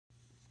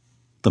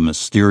The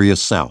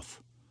Mysterious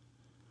South.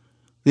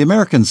 The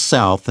American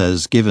South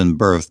has given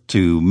birth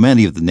to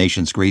many of the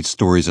nation's great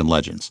stories and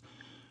legends.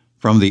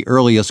 From the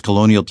earliest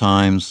colonial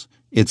times,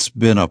 it's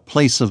been a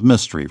place of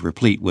mystery,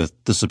 replete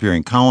with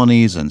disappearing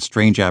colonies and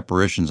strange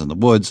apparitions in the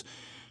woods,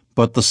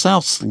 but the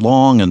South's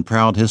long and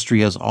proud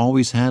history has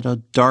always had a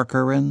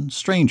darker and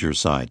stranger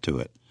side to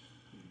it.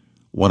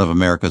 One of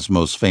America's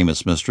most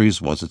famous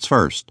mysteries was its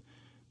first.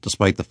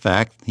 Despite the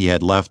fact he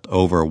had left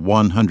over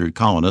 100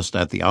 colonists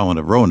at the island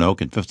of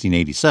Roanoke in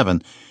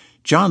 1587,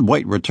 John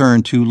White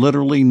returned to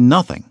literally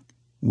nothing,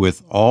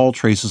 with all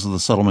traces of the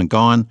settlement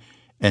gone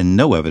and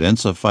no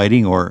evidence of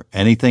fighting or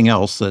anything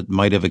else that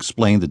might have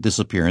explained the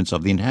disappearance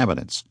of the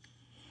inhabitants.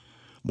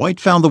 White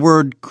found the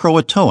word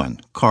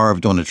Croatoan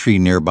carved on a tree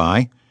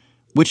nearby,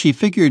 which he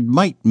figured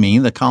might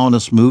mean the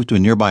colonists moved to a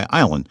nearby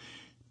island,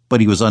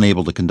 but he was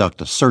unable to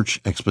conduct a search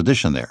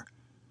expedition there.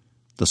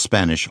 The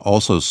Spanish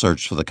also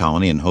searched for the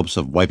colony in hopes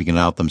of wiping it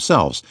out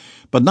themselves,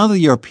 but none of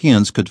the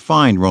Europeans could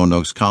find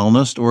Roanoke's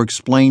colonists or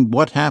explain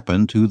what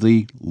happened to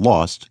the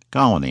lost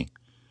colony.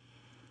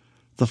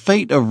 The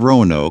fate of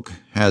Roanoke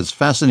has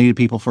fascinated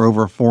people for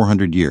over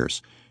 400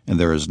 years, and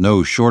there is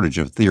no shortage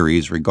of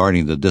theories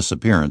regarding the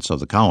disappearance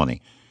of the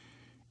colony.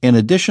 In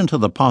addition to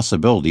the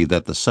possibility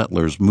that the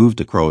settlers moved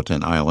to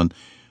Croatoan Island,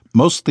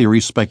 most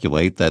theories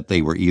speculate that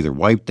they were either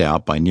wiped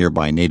out by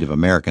nearby Native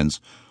Americans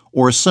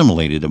or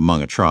assimilated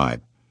among a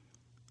tribe.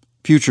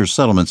 Future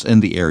settlements in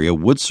the area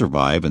would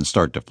survive and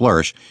start to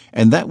flourish,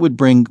 and that would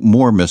bring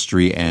more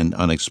mystery and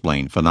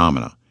unexplained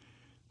phenomena.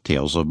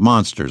 Tales of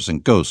monsters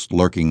and ghosts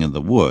lurking in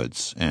the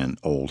woods, and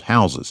old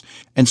houses,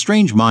 and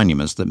strange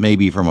monuments that may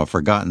be from a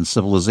forgotten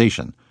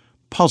civilization,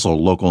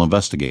 puzzle local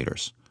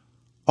investigators.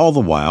 All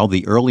the while,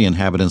 the early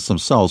inhabitants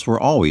themselves were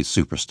always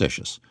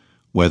superstitious,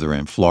 whether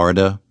in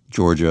Florida,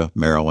 Georgia,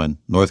 Maryland,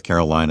 North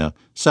Carolina,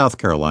 South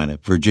Carolina,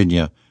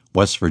 Virginia,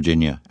 West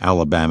Virginia,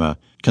 Alabama,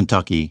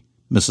 Kentucky,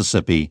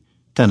 Mississippi,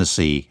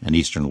 Tennessee, and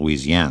eastern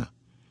Louisiana.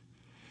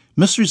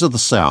 Mysteries of the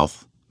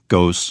South,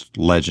 Ghosts,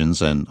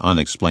 Legends, and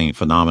Unexplained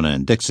Phenomena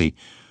in Dixie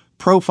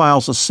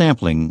profiles a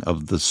sampling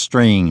of the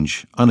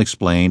strange,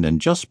 unexplained,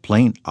 and just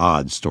plain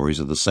odd stories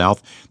of the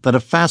South that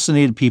have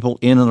fascinated people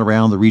in and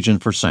around the region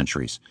for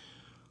centuries.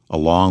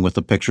 Along with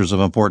the pictures of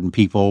important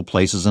people,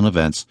 places, and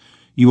events,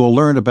 you will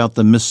learn about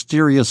the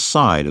mysterious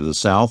side of the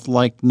South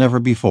like never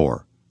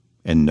before,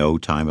 in no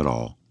time at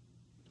all.